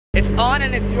on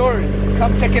and it's yours.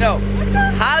 Come check it out.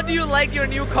 How do you like your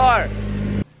new car?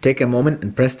 Take a moment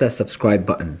and press that subscribe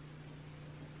button.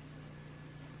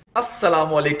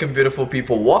 Assalamu alaikum beautiful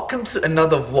people. Welcome to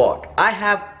another vlog. I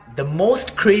have the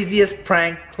most craziest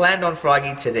prank planned on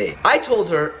Froggy today. I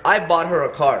told her I bought her a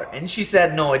car and she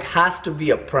said no, it has to be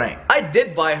a prank. I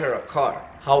did buy her a car.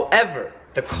 However,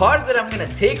 the car that I'm gonna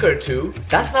take her to,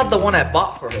 that's not the one I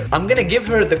bought for her. I'm gonna give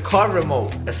her the car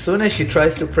remote. As soon as she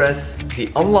tries to press the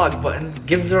unlock button,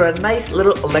 gives her a nice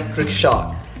little electric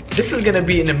shock. This is gonna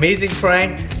be an amazing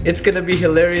prank. It's gonna be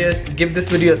hilarious. Give this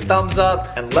video a thumbs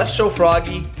up and let's show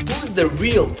Froggy who's the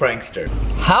real prankster.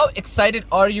 How excited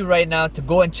are you right now to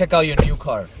go and check out your new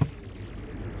car?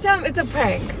 Sham, it's a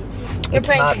prank. You're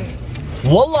pranking.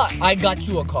 Wallah, I got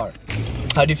you a car.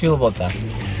 How do you feel about that?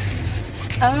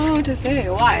 I don't know what to say.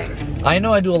 Why? I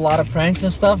know I do a lot of pranks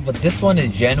and stuff, but this one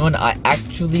is genuine. I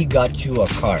actually got you a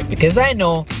car because I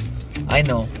know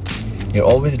you're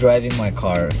always driving my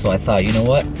car, so I thought, you know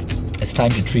what? It's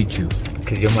time to treat you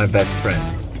because you're my best friend.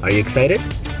 Are you excited?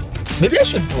 Maybe I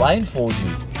should blindfold you.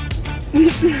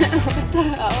 What the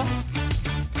hell?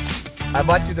 I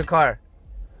bought you the car.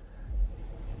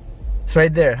 It's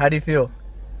right there. How do you feel?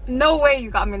 No way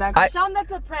you got me that car. Sham,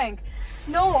 that's a prank.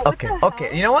 No.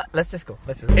 Okay. You know what? Let's just go.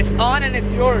 It's on and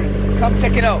it's yours. Come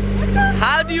check it out.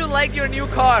 How do you like your new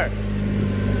car?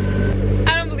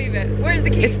 I don't believe it. Where's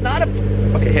the key? It's not a...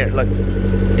 Okay, here, look.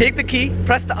 Take the key,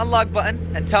 press the unlock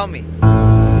button, and tell me.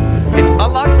 It's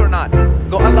unlocked or not?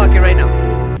 Go unlock it right now.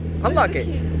 Unlock it.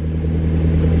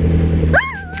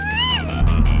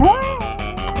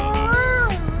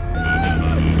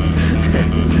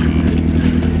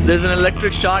 There's an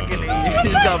electric shock in it.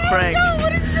 You just got pranked. No,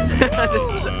 what is this?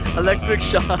 This is an electric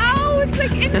shock. Ow, it's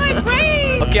like in my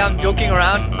brain. Okay, I'm joking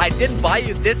around. I didn't buy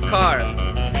you this car,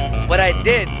 but I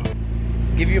did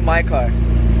give you my car.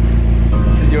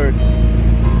 This is yours.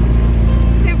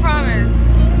 Say promise.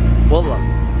 Wallah.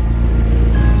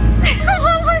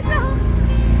 Wallah,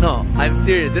 Sham. No, I'm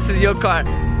serious. This is your car.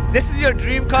 This is your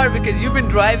dream car because you've been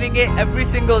driving it every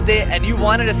single day and you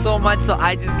wanted it so much, so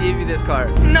I just gave you this car.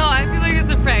 No, I feel like it's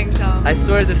a prank, Sham. I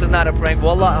swear this is not a prank.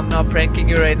 Wallah, I'm not pranking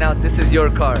you right now. This is your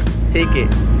car. Take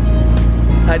it.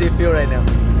 How do you feel right now?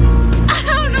 I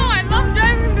don't know. I love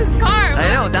driving this car.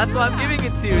 I know. That's why I'm giving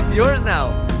it to you. It's yours now.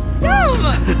 No,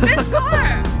 this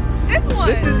car. This one.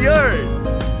 This is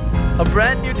yours. A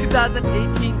brand new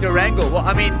 2018 Durango. Well,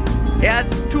 I mean, it has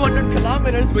 200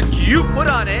 kilometers, which you put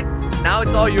on it. Now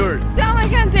it's all yours. Sham, I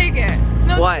can't take it.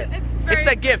 No, why? It's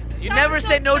a gift. You Sham, never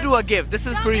say no to a gift. This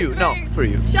is for you. No, for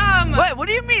you. Sham. What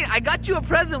do you mean? I got you a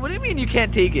present. What do you mean you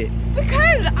can't take it?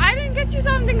 Because I didn't get you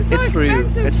something so expensive. It's for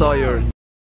you. It's all yours.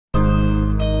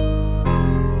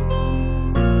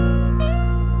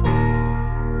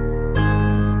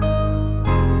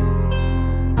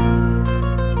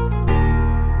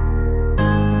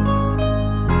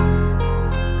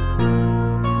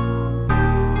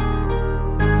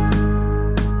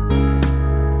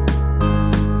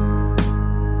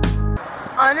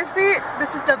 Honestly,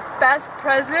 this is the best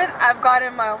present I've gotten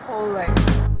in my whole life.